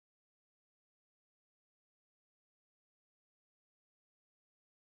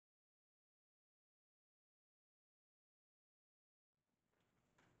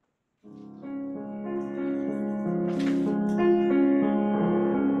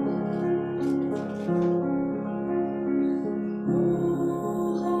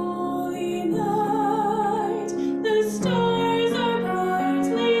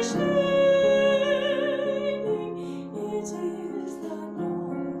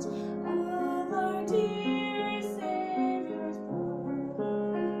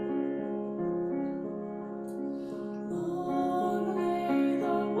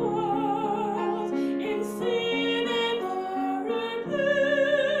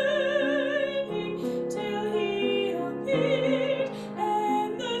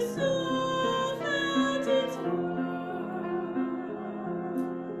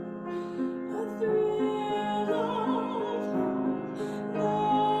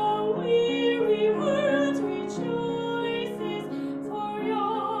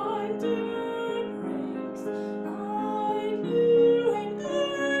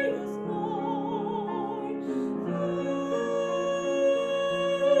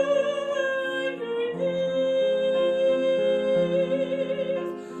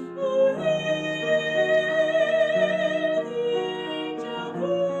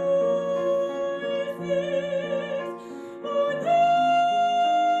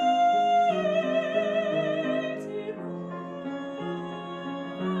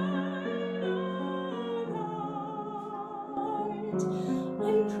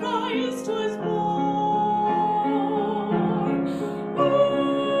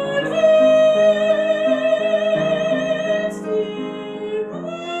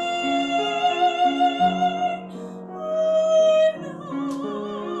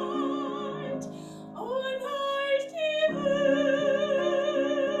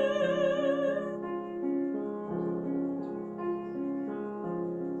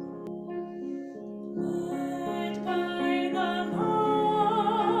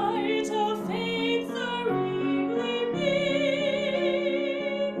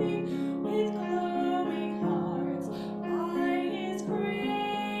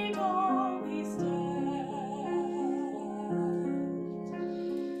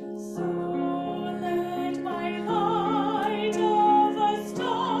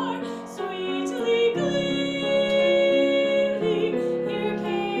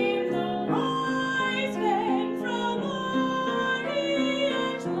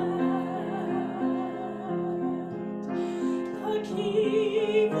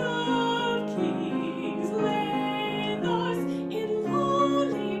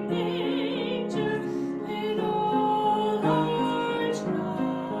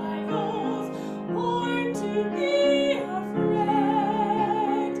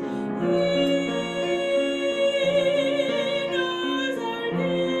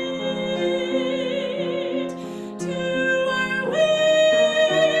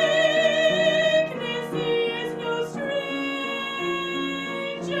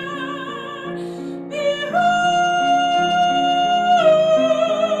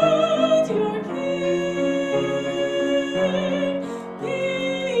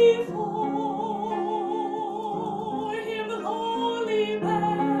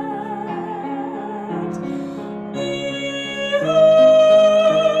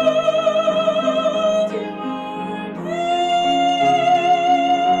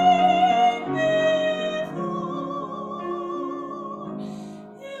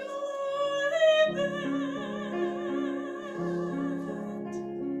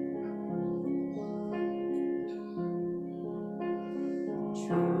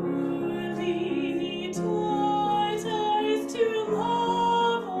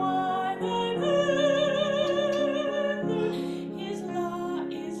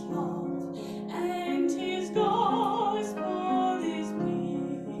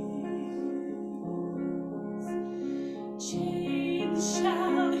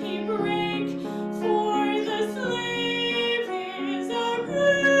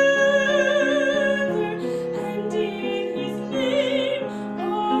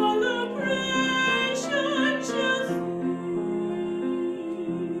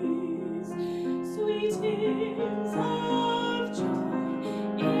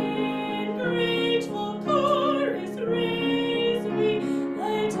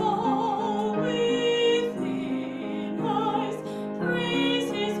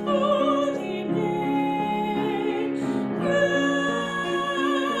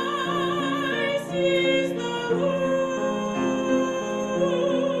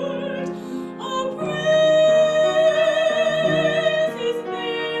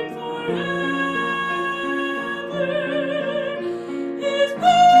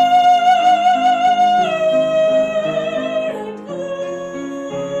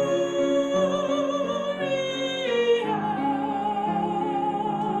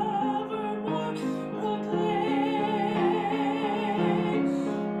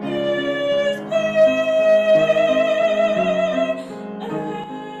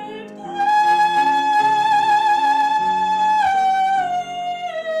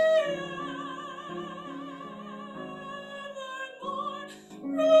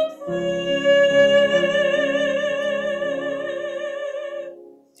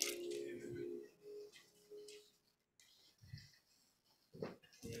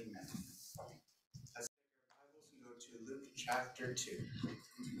chapter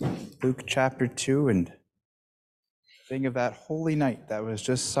 2. Luke chapter 2, and think of that holy night that was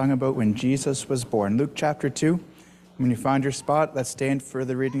just sung about when Jesus was born. Luke chapter 2. When you find your spot, let's stand for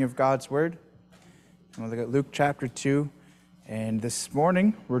the reading of God's word. We'll look at Luke chapter 2. And this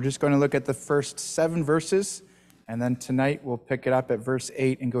morning, we're just going to look at the first 7 verses. And then tonight, we'll pick it up at verse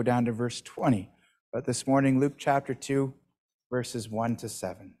 8 and go down to verse 20. But this morning, Luke chapter 2, verses 1 to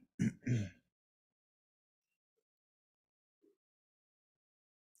 7.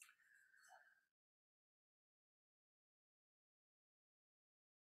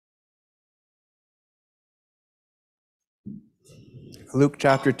 Luke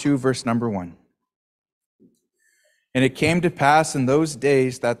chapter 2, verse number 1. And it came to pass in those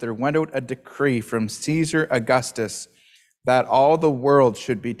days that there went out a decree from Caesar Augustus that all the world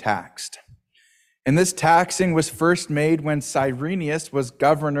should be taxed. And this taxing was first made when Cyrenius was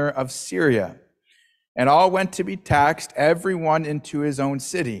governor of Syria. And all went to be taxed, every one into his own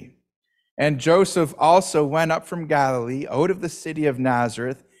city. And Joseph also went up from Galilee, out of the city of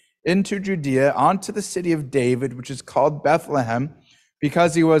Nazareth, into Judea, unto the city of David, which is called Bethlehem,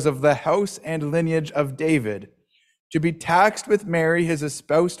 because he was of the house and lineage of David, to be taxed with Mary, his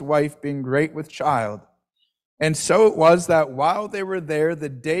espoused wife, being great with child. And so it was that while they were there, the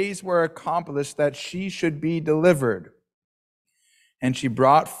days were accomplished that she should be delivered. And she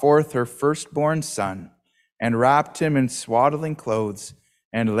brought forth her firstborn son, and wrapped him in swaddling clothes,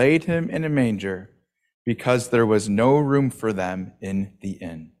 and laid him in a manger, because there was no room for them in the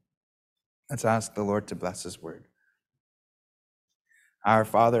inn. Let's ask the Lord to bless his word. Our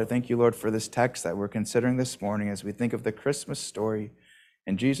Father, thank you, Lord, for this text that we're considering this morning as we think of the Christmas story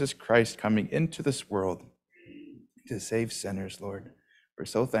and Jesus Christ coming into this world to save sinners, Lord. We're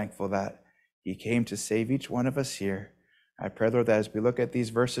so thankful that he came to save each one of us here. I pray, Lord, that as we look at these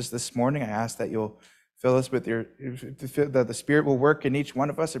verses this morning, I ask that you'll fill us with that the Spirit will work in each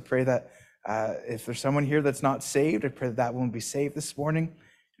one of us. I pray that if there's someone here that's not saved, I pray that one will be saved this morning.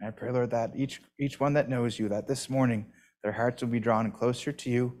 And I pray, Lord, that each one that knows you, that this morning their hearts will be drawn closer to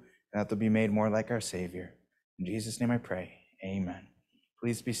you, and that they'll be made more like our Savior. In Jesus' name I pray, amen.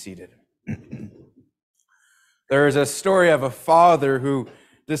 Please be seated. There is a story of a father who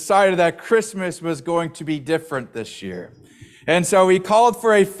decided that Christmas was going to be different this year. And so he called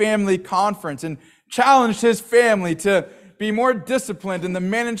for a family conference and challenged his family to be more disciplined in the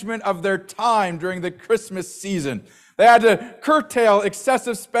management of their time during the Christmas season. They had to curtail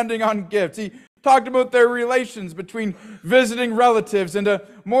excessive spending on gifts. He talked about their relations between visiting relatives and a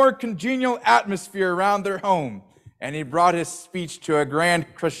more congenial atmosphere around their home. And he brought his speech to a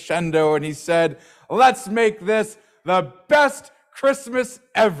grand crescendo, and he said, "Let's make this the best Christmas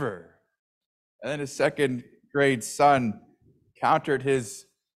ever." And then his second grade son countered his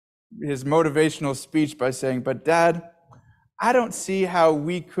motivational speech by saying, "But Dad, I don't see how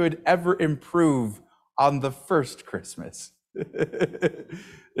we could ever improve on the first Christmas."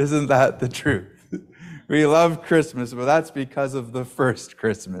 Isn't that the truth? We love Christmas, but that's because of the first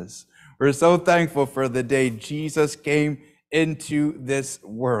Christmas. We're so thankful for the day Jesus came into this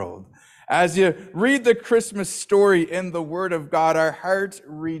world. As you read the Christmas story in the Word of God, our hearts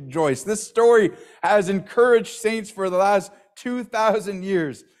rejoice. This story has encouraged saints for the last 2,000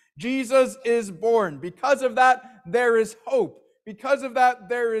 years. Jesus is born. Because of that, there is hope. Because of that,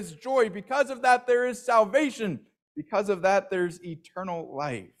 there is joy. Because of that, there is salvation. Because of that, there's eternal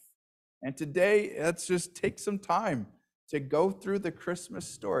life. And today, let's just take some time to go through the Christmas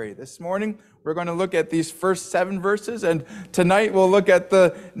story. This morning, we're going to look at these first 7 verses, and tonight we'll look at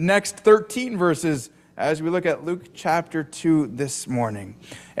the next 13 verses as we look at Luke chapter 2 this morning.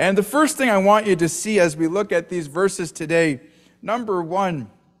 And the first thing I want you to see as we look at these verses today, number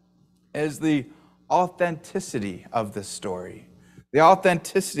 1, is the authenticity of the story. The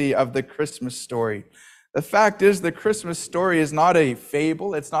authenticity of the Christmas story. The fact is, the Christmas story is not a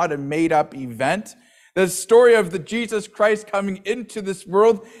fable. It's not a made-up event. The story of the Jesus Christ coming into this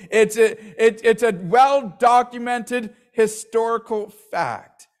world, it's a well-documented historical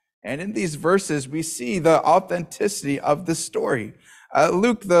fact. And in these verses, we see the authenticity of the story.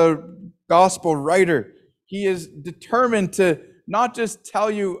 Luke, the gospel writer, he is determined to not just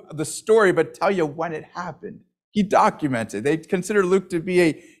tell you the story, but tell you when it happened. He documented. They consider Luke to be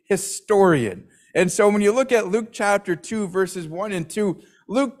a historian. And so when you look at Luke chapter 2, verses 1 and 2,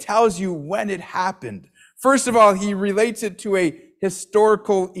 Luke tells you when it happened. First of all, he relates it to a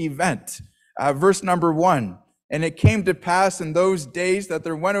historical event. Verse number 1, and it came to pass in those days that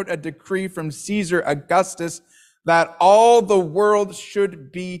there went out a decree from Caesar Augustus that all the world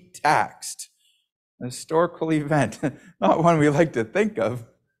should be taxed. A historical event, not one we like to think of,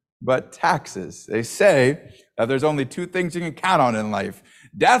 but taxes. They say that there's only two things you can count on in life: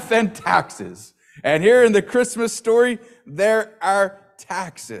 death and taxes. And here in the Christmas story, there are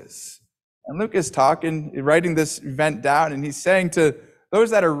taxes. And Luke is writing this event down, and he's saying to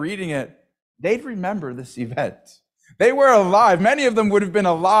those that are reading it, they'd remember this event. They were alive. Many of them would have been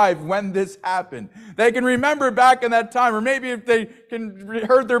alive when this happened. They can remember back in that time, or maybe if they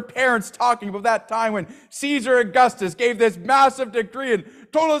heard their parents talking about that time when Caesar Augustus gave this massive decree and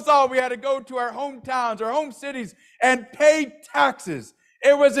told us all we had to go to our hometowns, our home cities, and pay taxes.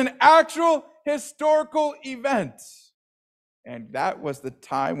 It was an actual historical event. And that was the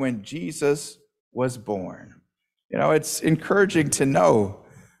time when Jesus was born. It's encouraging to know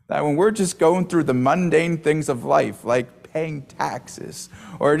that when we're just going through the mundane things of life, like paying taxes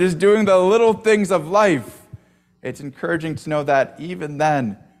or just doing the little things of life, it's encouraging to know that even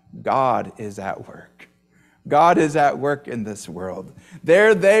then, God is at work. God is at work in this world.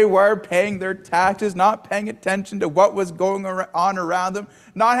 There they were paying their taxes, not paying attention to what was going on around them,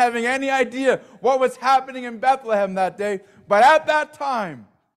 not having any idea what was happening in Bethlehem that day. But at that time,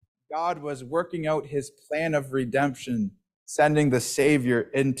 God was working out his plan of redemption, sending the Savior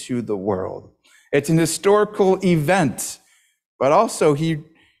into the world. It's an historical event, but also he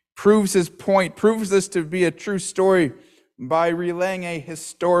proves his point, proves this to be a true story by relaying a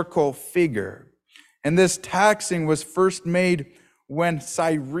historical figure. And this taxing was first made when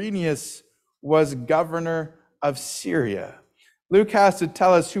Cyrenius was governor of Syria. Luke has to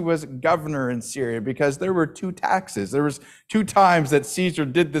tell us who was governor in Syria because there were two taxes. There was two times that Caesar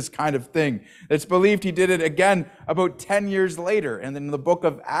did this kind of thing. It's believed he did it again about 10 years later. And in the book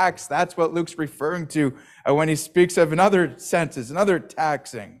of Acts, that's what Luke's referring to when he speaks of another census, another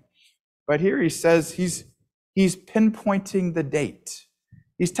taxing. But here he says he's pinpointing the date.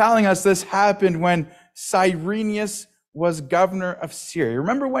 He's telling us this happened when Cyrenius was governor of Syria.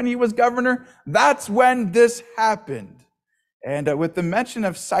 Remember when he was governor? That's when this happened. And with the mention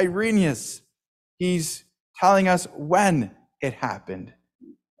of Cyrenius, he's telling us when it happened.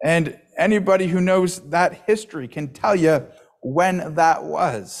 And anybody who knows that history can tell you when that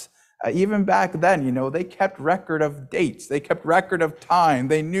was. Even back then, they kept record of dates. They kept record of time.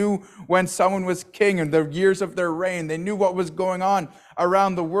 They knew when someone was king and the years of their reign. They knew what was going on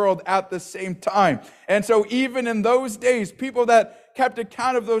around the world at the same time. And so even in those days, people that kept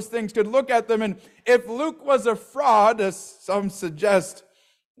account of those things could look at them. And if Luke was a fraud, as some suggest,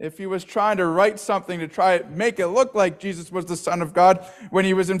 if he was trying to write something to try to make it look like Jesus was the Son of God, when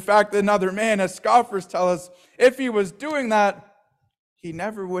he was in fact another man, as scoffers tell us, if he was doing that, he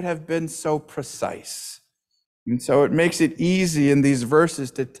never would have been so precise. And so it makes it easy in these verses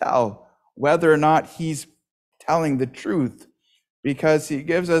to tell whether or not he's telling the truth, because he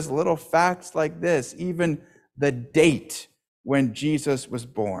gives us little facts like this, even the date when Jesus was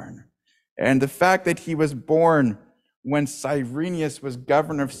born. And the fact that he was born when Cyrenius was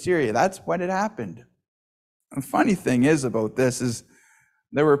governor of Syria, that's when it happened. The funny thing is about this is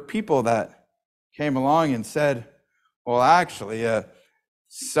there were people that came along and said, well, actually,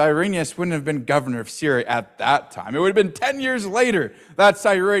 Cyrenius wouldn't have been governor of Syria at that time. It would have been 10 years later that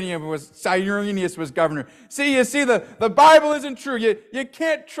Cyrenius was governor. You see, the Bible isn't true. You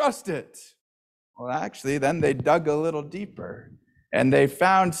can't trust it. Well, actually, then they dug a little deeper, and they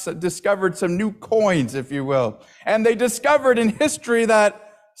discovered some new coins, if you will. And they discovered in history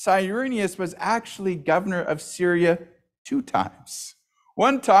that Cyrenius was actually governor of Syria 2 times.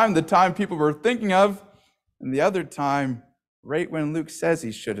 One time, the time people were thinking of, and the other time, right when Luke says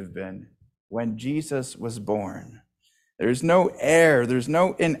he should have been, when Jesus was born. There's no error, there's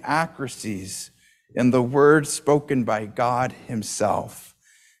no inaccuracies in the word spoken by God himself.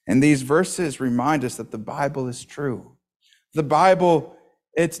 And these verses remind us that the Bible is true. The Bible,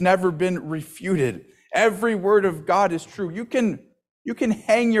 it's never been refuted. Every word of God is true. You can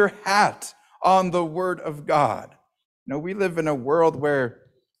hang your hat on the word of God. We live in a world where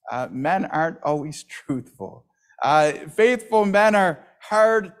men aren't always truthful. Faithful men are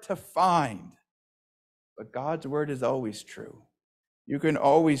hard to find, but God's word is always true. You can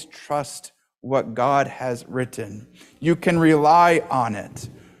always trust what God has written. You can rely on it.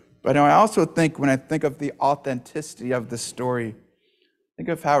 But I also think, when I think of the authenticity of the story, think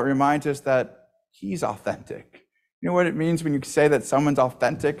of how it reminds us that he's authentic. You know what it means when you say that someone's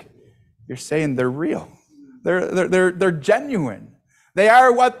authentic? You're saying they're real. They're genuine. They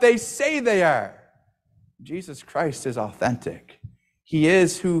are what they say they are. Jesus Christ is authentic. He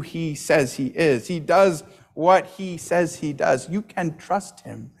is who he says he is. He does what he says he does. You can trust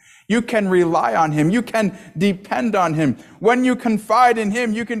him. You can rely on him. You can depend on him. When you confide in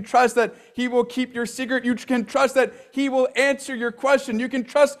him, you can trust that he will keep your secret. You can trust that he will answer your question. You can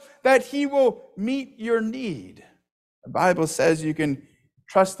trust that he will meet your need. The Bible says you can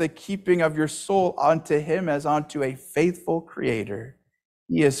trust the keeping of your soul onto him as onto a faithful creator.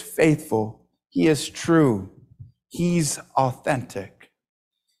 He is faithful. He is true. He's authentic.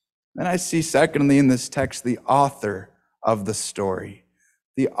 Then I see, secondly, in this text, the author of the story.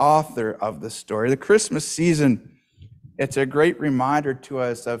 The author of the story. The Christmas season, it's a great reminder to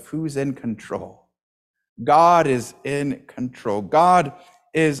us of who's in control. God is in control. God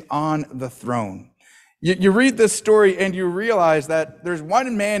is on the throne. You read this story and you realize that there's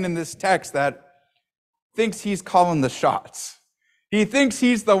one man in this text that thinks he's calling the shots. He thinks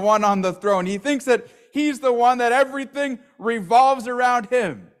he's the one on the throne. He thinks that he's the one that everything revolves around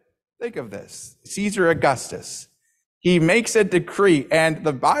him. Think of this. Caesar Augustus. He makes a decree, and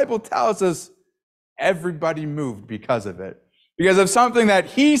the Bible tells us everybody moved because of it. Because of something that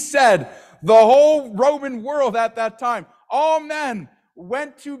he said, the whole Roman world at that time, all men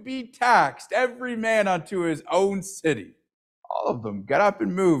went to be taxed, every man unto his own city. All of them got up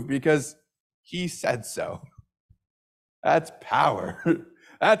and moved because he said so. That's power.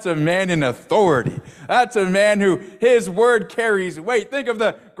 That's a man in authority. That's a man who his word carries weight. Think of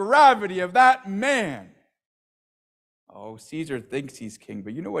the gravity of that man. Oh, Caesar thinks he's king,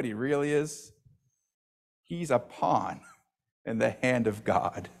 but you know what he really is? He's a pawn in the hand of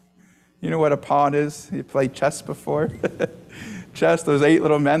God. You know what a pawn is? You played chess before? Chess, those 8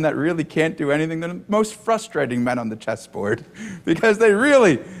 little men that really can't do anything. They're the most frustrating men on the chessboard because they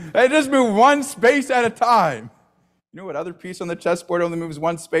just move one space at a time. You know what other piece on the chessboard only moves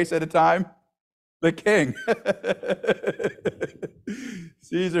one space at a time? The king.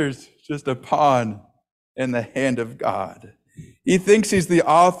 Caesar's just a pawn in the hand of God. He thinks he's the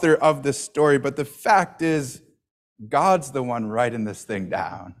author of this story, but the fact is, God's the one writing this thing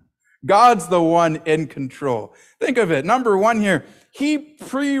down. God's the one in control. Think of it. Number one here, he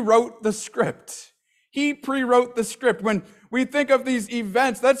pre-wrote the script. He pre-wrote the script. When we think of these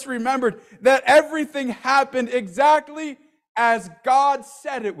events, let's remember that everything happened exactly as God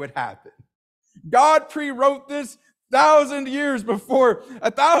said it would happen. God pre-wrote this thousands of years before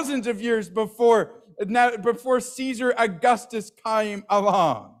Caesar Augustus came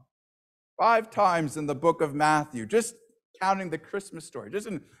along. 5 times in the book of Matthew, just counting the Christmas story, just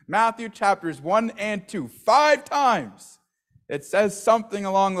in Matthew chapters 1 and 2, 5 times it says something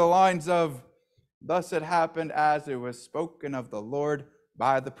along the lines of, thus it happened as it was spoken of the Lord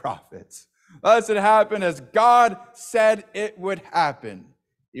by the prophets. Thus it happened as God said it would happen.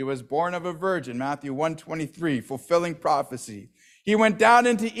 He was born of a virgin, Matthew 1:23, fulfilling prophecy. He went down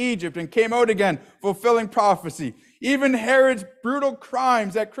into Egypt and came out again, fulfilling prophecy. Even Herod's brutal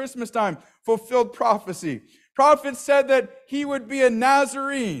crimes at Christmas time fulfilled prophecy. Prophets said that he would be a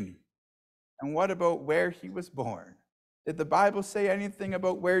Nazarene. And what about where he was born? Did the Bible say anything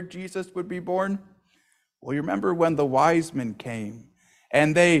about where Jesus would be born? Well, you remember when the wise men came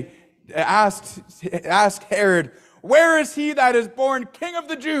and they asked Herod, "Where is he that is born King of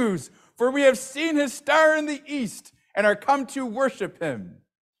the Jews? For we have seen his star in the east and are come to worship him."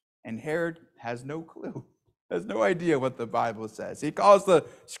 And Herod has no clue, has no idea what the Bible says. He calls the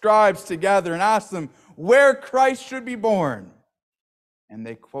scribes together and asks them where Christ should be born. And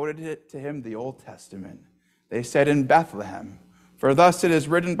they quoted it to him, the Old Testament. They said, "In Bethlehem, for thus it is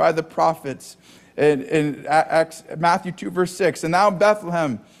written by the prophets in Matthew 2, verse 6, and thou,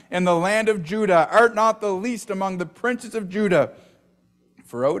 Bethlehem, in the land of Judah, art not the least among the princes of Judah,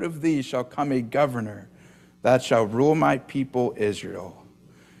 for out of thee shall come a governor that shall rule my people Israel."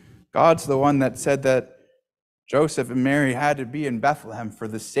 God's the one that said that Joseph and Mary had to be in Bethlehem for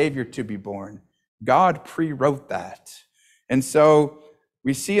the Savior to be born. God pre-wrote that. And so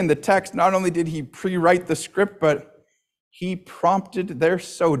we see in the text, not only did he pre-write the script, but he prompted their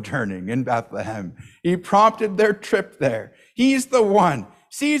sojourning in Bethlehem. He prompted their trip there. He's the one.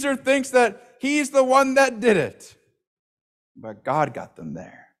 Caesar thinks that he's the one that did it, but God got them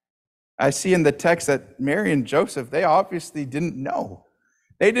there. I see in the text that Mary and Joseph, they obviously didn't know.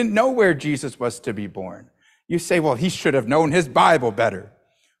 They didn't know where Jesus was to be born. You say, well, he should have known his Bible better.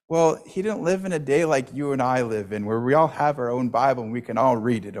 Well, he didn't live in a day like you and I live in, where we all have our own Bible and we can all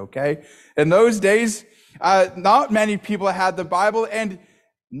read it, okay? In those days, not many people had the Bible, and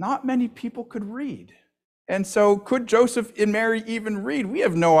not many people could read. And so could Joseph and Mary even read? We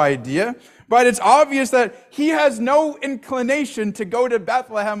have no idea. But it's obvious that he has no inclination to go to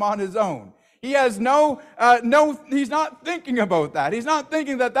Bethlehem on his own. He has he's not thinking about that. He's not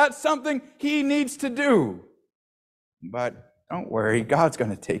thinking that that's something he needs to do. But Don't worry, God's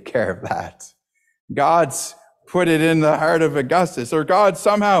going to take care of that. God's put it in the heart of Augustus, or God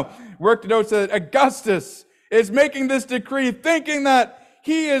somehow worked it out so that Augustus is making this decree thinking that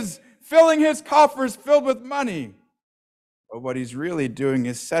he is filling his coffers filled with money. But what he's really doing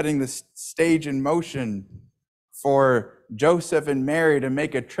is setting the stage in motion for Joseph and Mary to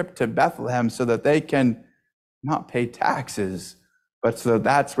make a trip to Bethlehem so that they can not pay taxes, but so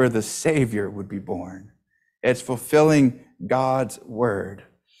that's where the Savior would be born. It's fulfilling God's word.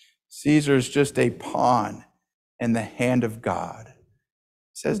 Caesar's just a pawn in the hand of God.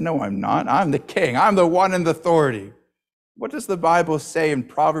 He says, no, I'm not. I'm the king. I'm the one in authority. What does the Bible say in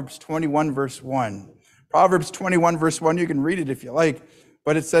Proverbs 21, verse 1? Proverbs 21, verse 1, you can read it if you like,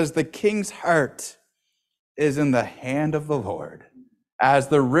 but it says, the king's heart is in the hand of the Lord. As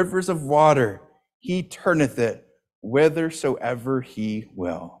the rivers of water, he turneth it whithersoever he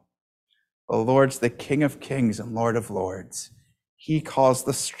will. The Lord's the King of kings and Lord of lords. He calls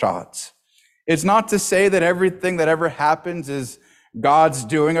the shots. It's not to say that everything that ever happens is God's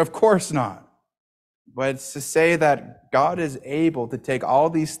doing. Of course not. But it's to say that God is able to take all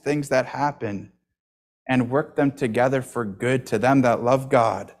these things that happen and work them together for good to them that love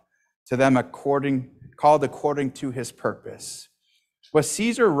God, to them called according to his purpose. Was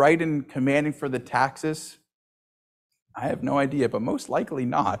Caesar right in commanding for the taxes? I have no idea, but most likely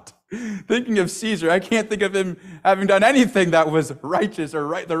not. Thinking of Caesar, I can't think of him having done anything that was righteous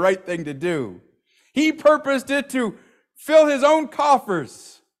or the right thing to do. He purposed it to fill his own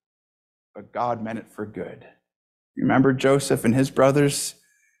coffers, but God meant it for good. Remember Joseph and his brothers?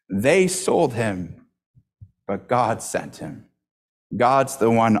 They sold him, but God sent him. God's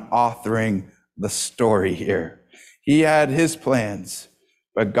the one authoring the story here. He had his plans,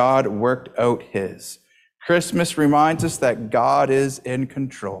 but God worked out his. Christmas reminds us that God is in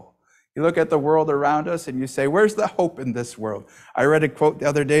control. You look at the world around us and you say, where's the hope in this world? I read a quote the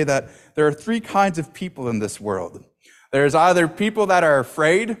other day that there are three kinds of people in this world. There's either people that are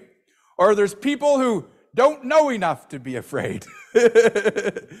afraid, or there's people who don't know enough to be afraid,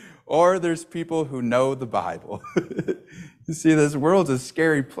 or there's people who know the Bible. You see, this world's a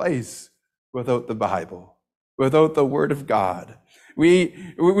scary place without the Bible, without the Word of God.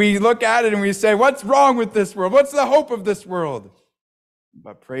 We look at it and we say, what's wrong with this world? What's the hope of this world?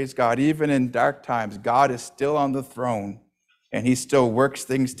 But praise God, even in dark times, God is still on the throne, and he still works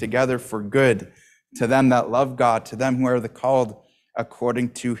things together for good to them that love God, to them who are the called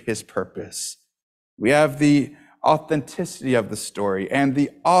according to his purpose. We have the authenticity of the story and the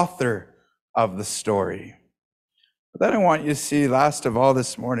author of the story. But then I want you to see, last of all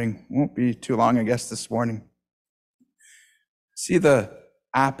this morning, won't be too long, I guess, this morning, see the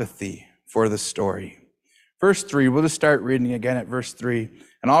apathy for the story. Verse 3, we'll just start reading again at verse 3.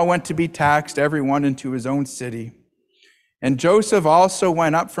 And all went to be taxed, every one into his own city. And Joseph also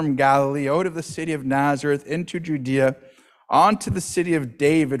went up from Galilee, out of the city of Nazareth, into Judea, unto the city of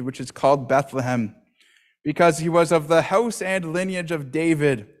David, which is called Bethlehem, because he was of the house and lineage of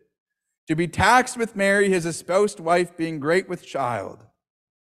David, to be taxed with Mary, his espoused wife, being great with child.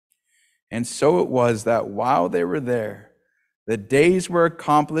 And so it was that while they were there, the days were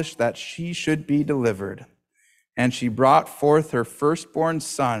accomplished that she should be delivered. And she brought forth her firstborn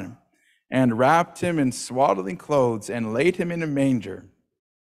son, and wrapped him in swaddling clothes, and laid him in a manger,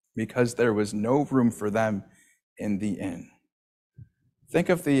 because there was no room for them in the inn. Think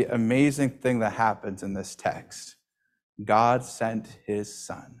of the amazing thing that happens in this text. God sent his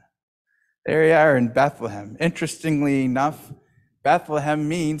son. There you are in Bethlehem. Interestingly enough, Bethlehem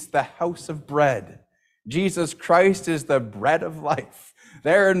means the house of bread. Jesus Christ is the bread of life.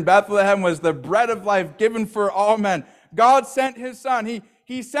 There in Bethlehem was the bread of life given for all men. God sent his son.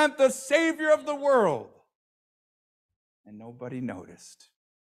 He sent the Savior of the world. And nobody noticed.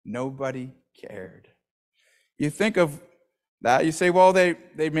 Nobody cared. You think of that, you say, well, they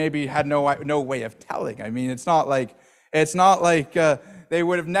maybe had no way of telling. I mean, it's not like they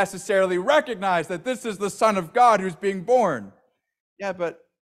would have necessarily recognized that this is the Son of God who's being born. Yeah, but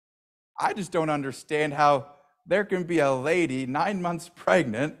I just don't understand how there can be a lady 9 months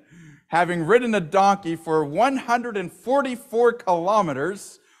pregnant, having ridden a donkey for 144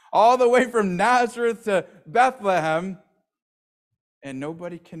 kilometers, all the way from Nazareth to Bethlehem, and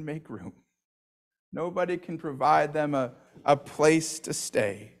nobody can make room. Nobody can provide them a place to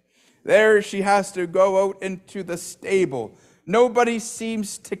stay. There she has to go out into the stable. Nobody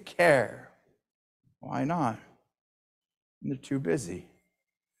seems to care. Why not? They're too busy.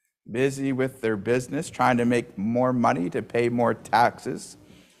 Busy with their business, trying to make more money to pay more taxes.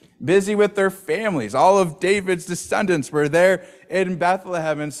 busy with their families. All of David's descendants were there in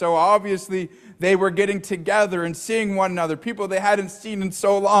Bethlehem. And so obviously they were getting together and seeing one another, people they hadn't seen in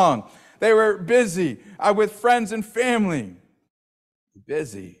so long. They were busy with friends and family,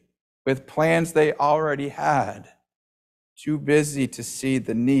 busy with plans they already had, too busy to see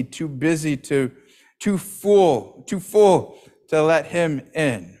the need, too busy too full to let him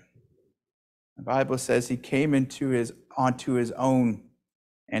in. The Bible says he came onto his own,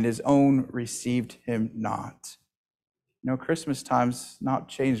 and his own received him not. Christmas time's not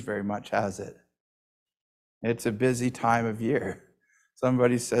changed very much, has it? It's a busy time of year.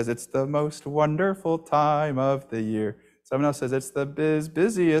 Somebody says it's the most wonderful time of the year. Someone else says it's the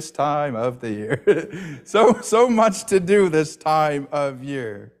busiest time of the year. So much to do this time of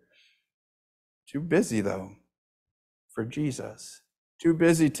year. Too busy, though, for Jesus. Too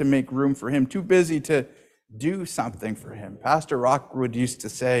busy to make room for him. Too busy to do something for him. Pastor Rockwood used to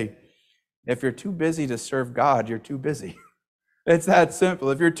say, if you're too busy to serve God, you're too busy. It's that simple.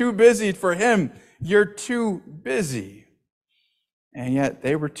 If you're too busy for him, you're too busy. And yet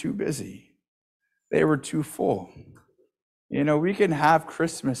they were too busy. They were too full. We can have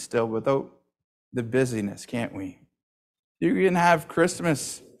Christmas still without the busyness, can't we? You can have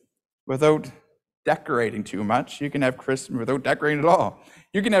Christmas without decorating too much. You can have Christmas without decorating at all.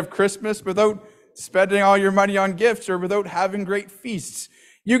 You can have Christmas without spending all your money on gifts or without having great feasts.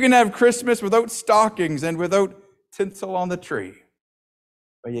 You can have Christmas without stockings and without tinsel on the tree.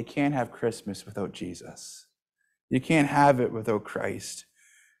 But you can't have Christmas without Jesus. You can't have it without Christ.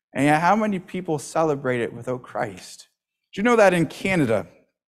 And yet, how many people celebrate it without Christ? Do you know that in Canada,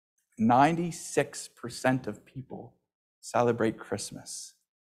 96% of people celebrate Christmas?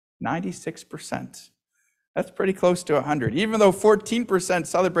 96%. That's pretty close to 100. Even though 14%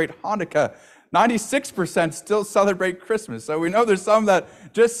 celebrate Hanukkah, 96% still celebrate Christmas. So we know there's some that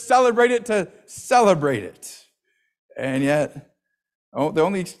just celebrate it to celebrate it. And yet, the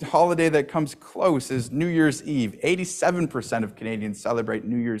only holiday that comes close is New Year's Eve. 87% of Canadians celebrate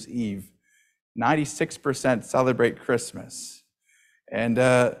New Year's Eve. 96% celebrate Christmas. And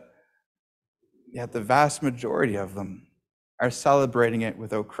yet the vast majority of them are celebrating it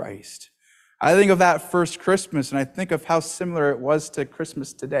without Christ. I think of that first Christmas, and I think of how similar it was to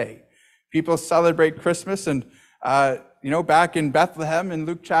Christmas today. People celebrate Christmas, and back in Bethlehem in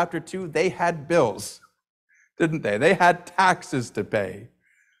Luke chapter 2, they had bills, didn't they? They had taxes to pay.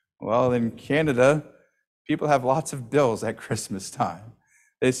 Well, in Canada, people have lots of bills at Christmas time.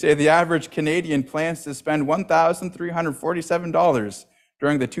 They say the average Canadian plans to spend $1,347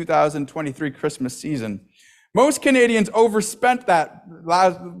 during the 2023 Christmas season. Most Canadians overspent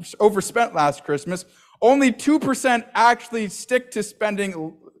last Christmas. Only 2% actually stick to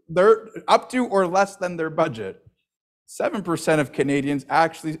spending up to or less than their budget. 7% of Canadians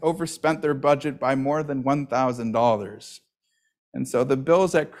actually overspent their budget by more than $1,000. And so the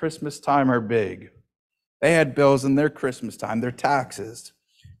bills at Christmas time are big. They had bills in their Christmas time, their taxes.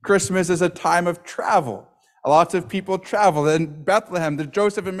 Christmas is a time of travel. Lots of people travel. In Bethlehem, the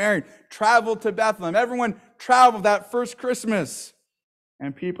Joseph and Mary traveled to Bethlehem. Everyone traveled that first Christmas.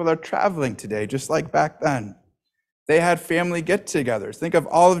 And people are traveling today, just like back then. They had family get-togethers. Think of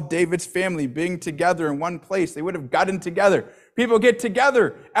all of David's family being together in one place. They would have gotten together. People get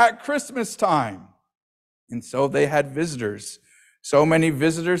together at Christmas time. And so they had visitors. So many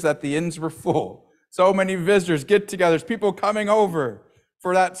visitors that the inns were full. So many visitors, get-togethers, people coming over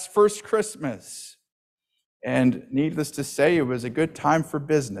for that first Christmas. And needless to say, it was a good time for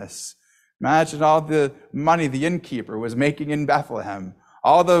business. Imagine all the money the innkeeper was making in Bethlehem.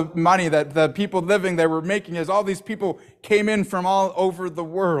 All the money that the people living there were making as all these people came in from all over the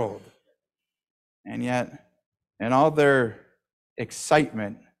world. And yet, in all their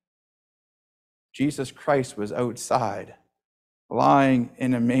excitement, Jesus Christ was outside, lying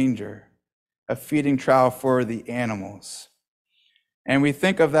in a manger, a feeding trough for the animals. And we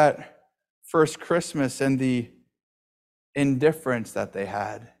think of that first Christmas and the indifference that they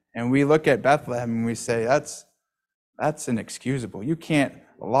had. And we look at Bethlehem and we say, that's inexcusable. You can't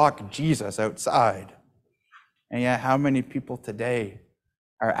lock Jesus outside. And yet, how many people today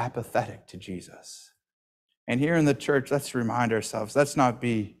are apathetic to Jesus? And here in the church, let's remind ourselves, let's not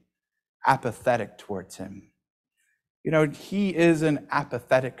be apathetic towards him. He isn't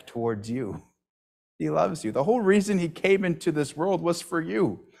apathetic towards you. He loves you. The whole reason he came into this world was for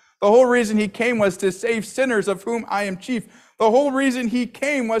you. The whole reason he came was to save sinners, of whom I am chief. The whole reason he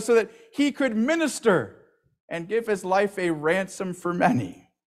came was so that he could minister and give his life a ransom for many.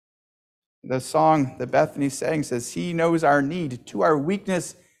 The song that Bethany sang says, he knows our need. To our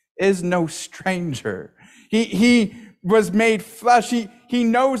weakness is no stranger. He was made flesh. He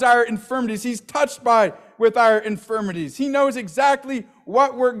knows our infirmities. He's touched with our infirmities. He knows exactly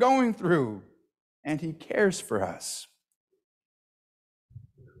what we're going through, and he cares for us.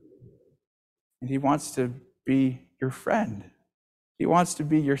 And he wants to be your friend. He wants to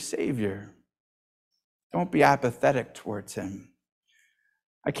be your Savior. Don't be apathetic towards him.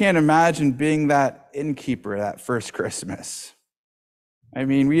 I can't imagine being that innkeeper that first Christmas. I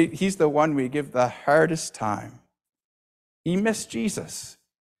mean, he's the one we give the hardest time. He missed Jesus.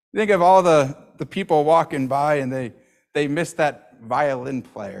 Think of all the people walking by and they missed that violin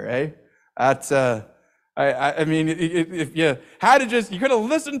player, eh? That's I mean, if you had to you could have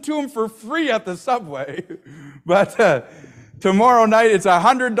listened to him for free at the subway, but tomorrow night it's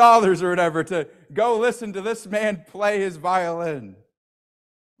 $100 or whatever to go listen to this man play his violin.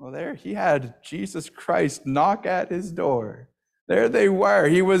 Well, there he had Jesus Christ knock at his door. There they were.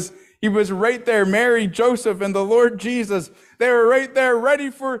 He was right there. Mary, Joseph, and the Lord Jesus. They were right there, ready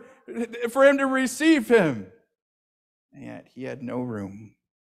for him to receive him. And yet he had no room.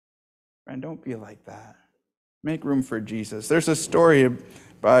 Friend, don't be like that. Make room for Jesus. There's a story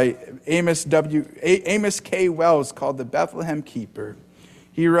by Amos K. Wells called The Bethlehem Keeper.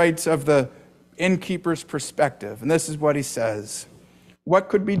 He writes of the innkeeper's perspective, and this is what he says. What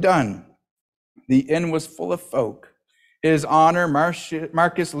could be done? The inn was full of folk. His honor,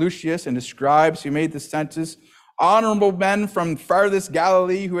 Marcus Lucius, and his scribes who made the census, honorable men from farthest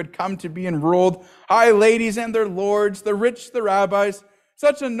Galilee who had come to be enrolled, high ladies and their lords, the rich, the rabbis.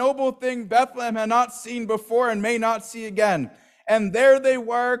 Such a noble thing Bethlehem had not seen before and may not see again. And there they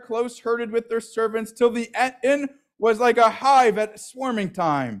were, close herded with their servants, till the inn was like a hive at swarming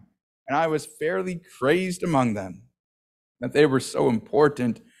time. And I was fairly crazed among them, that they were so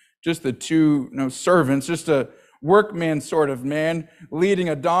important. Just the two servants, just a workman sort of man, leading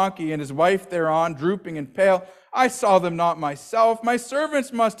a donkey and his wife thereon, drooping and pale. I saw them not myself. My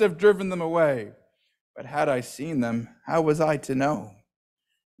servants must have driven them away. But had I seen them, how was I to know?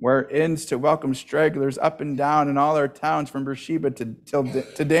 Where inns to welcome stragglers up and down in all our towns from Beersheba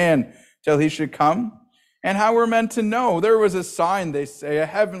to Dan, till he should come? And how were men to know? There was a sign, they say, a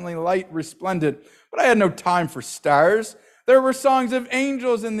heavenly light resplendent, but I had no time for stars. There were songs of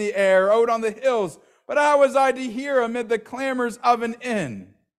angels in the air, out on the hills, but how was I to hear amid the clamors of an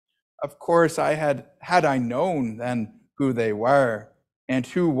inn? Of course, had I known then who they were, and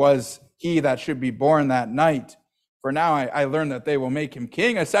who was he that should be born that night. For now I learn that they will make him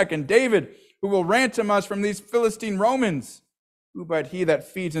king, a second David, who will ransom us from these Philistine Romans. Who but he that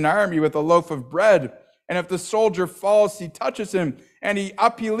feeds an army with a loaf of bread, and if the soldier falls, he touches him, and he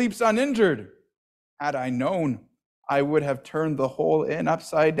leaps uninjured. Had I known, I would have turned the whole inn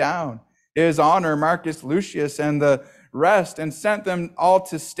upside down, his honor, Marcus Lucius, and the rest, and sent them all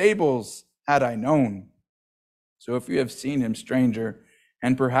to stables, had I known. So if you have seen him, stranger,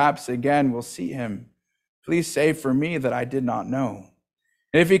 and perhaps again will see him, please say for me that I did not know.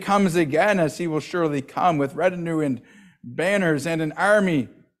 And if he comes again, as he will surely come, with retinue and banners and an army,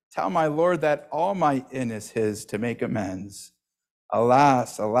 tell my Lord that all my inn is his to make amends.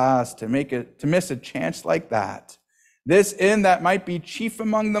 Alas, alas, to miss a chance like that. This inn that might be chief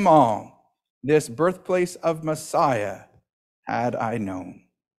among them all, this birthplace of Messiah, had I known.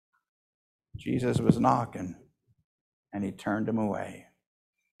 Jesus was knocking, and he turned him away.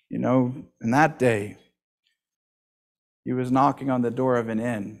 In that day, he was knocking on the door of an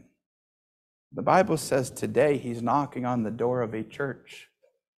inn. The Bible says today he's knocking on the door of a church.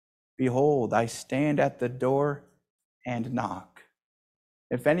 Behold, I stand at the door and knock.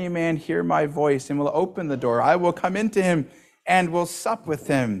 If any man hear my voice and will open the door, I will come into him and will sup with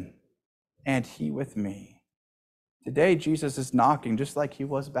him, and he with me. Today, Jesus is knocking just like he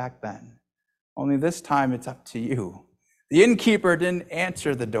was back then. Only this time it's up to you. The innkeeper didn't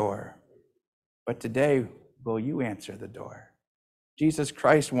answer the door, but today, will you answer the door? Jesus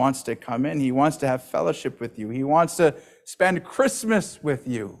Christ wants to come in. He wants to have fellowship with you. He wants to spend Christmas with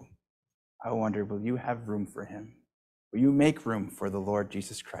you. I wonder, will you have room for him? Will you make room for the Lord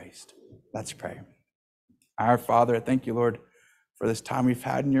Jesus Christ? Let's pray. Our Father, thank you, Lord, for this time we've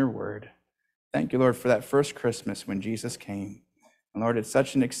had in your word. Thank you, Lord, for that first Christmas when Jesus came. And Lord, it's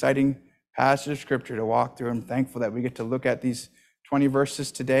such an exciting passage of scripture to walk through. I'm thankful that we get to look at these 20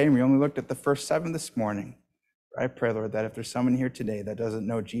 verses today, and we only looked at the first 7 this morning. I pray, Lord, that if there's someone here today that doesn't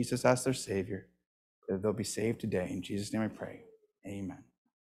know Jesus as their Savior, that they'll be saved today. In Jesus' name I pray. Amen.